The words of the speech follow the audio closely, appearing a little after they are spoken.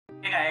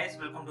Guys,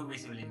 welcome to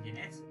Civil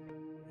Engineers.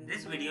 In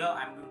this video,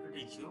 I am going to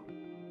teach you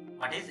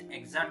what is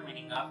exact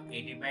meaning of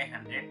 80 by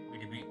 100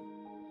 bitumen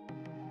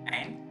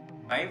and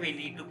why we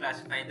need to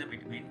classify the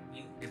bitumen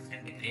in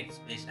different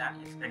grades based on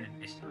its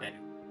penetration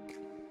value.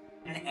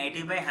 An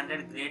 80 by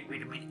 100 grade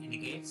bitumen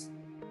indicates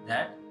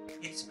that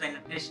its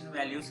penetration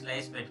values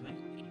lies between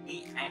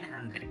 80 and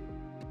 100.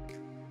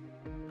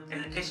 The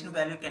penetration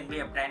value can be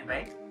obtained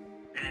by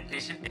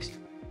penetration test.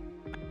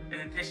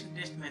 Penetration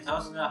test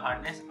measures the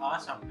hardness or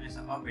softness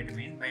of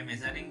bitumen by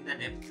measuring the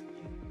depth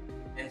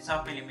in tens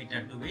of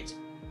millimeters to which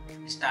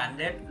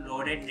standard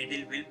loaded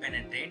needle will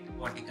penetrate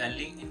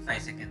vertically in 5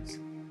 seconds.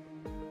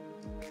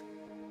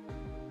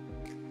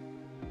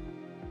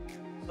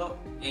 So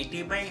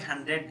 80 by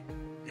 100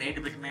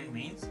 grade bitumen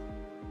means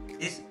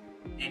this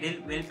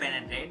needle will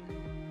penetrate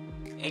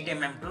 8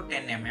 mm to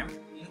 10 mm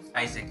in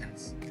 5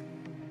 seconds.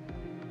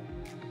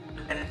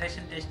 The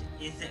penetration test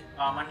is a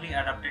commonly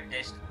adopted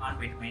test on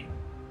bitumen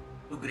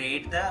to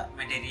grade the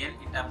material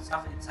in terms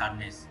of its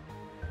hardness.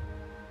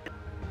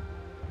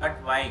 But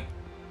why?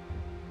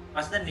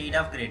 What's the need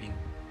of grading?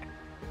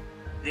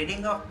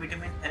 Grading of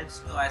bitumen helps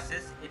to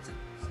assess its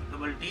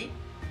suitability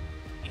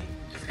in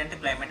different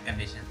climate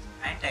conditions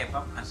and type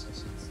of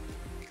constructions.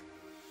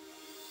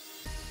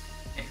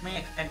 Let me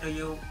explain to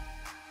you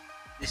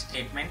this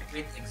statement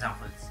with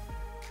examples.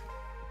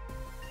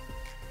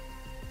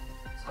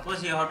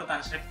 Suppose you have to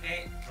construct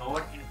a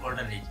road in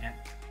colder region,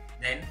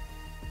 then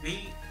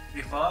we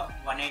prefer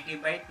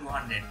 180 by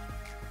 200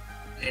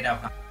 grade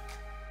of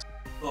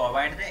concrete to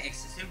avoid the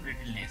excessive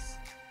brittleness.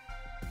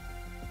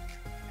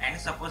 And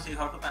suppose you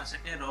have to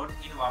construct a road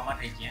in warmer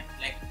region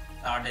like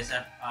Thar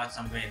desert or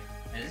somewhere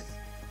else,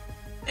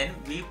 then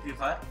we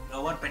prefer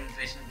lower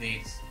penetration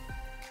grades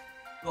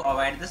to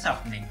avoid the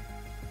softening.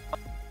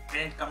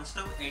 When it comes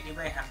to 80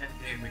 by 100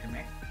 grade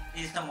bitumen,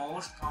 it is the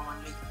most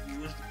commonly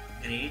used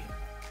grade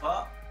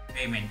for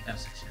pavement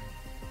construction.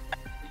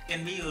 It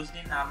can be used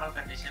in normal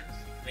conditions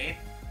where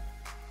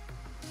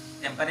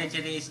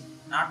temperature is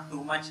not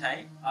too much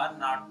high or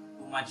not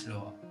too much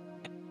lower.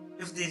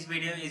 If this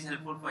video is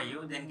helpful for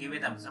you, then give a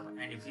thumbs up,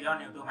 and if you are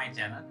new to my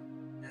channel,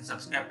 then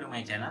subscribe to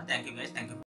my channel. Thank you guys. Thank you.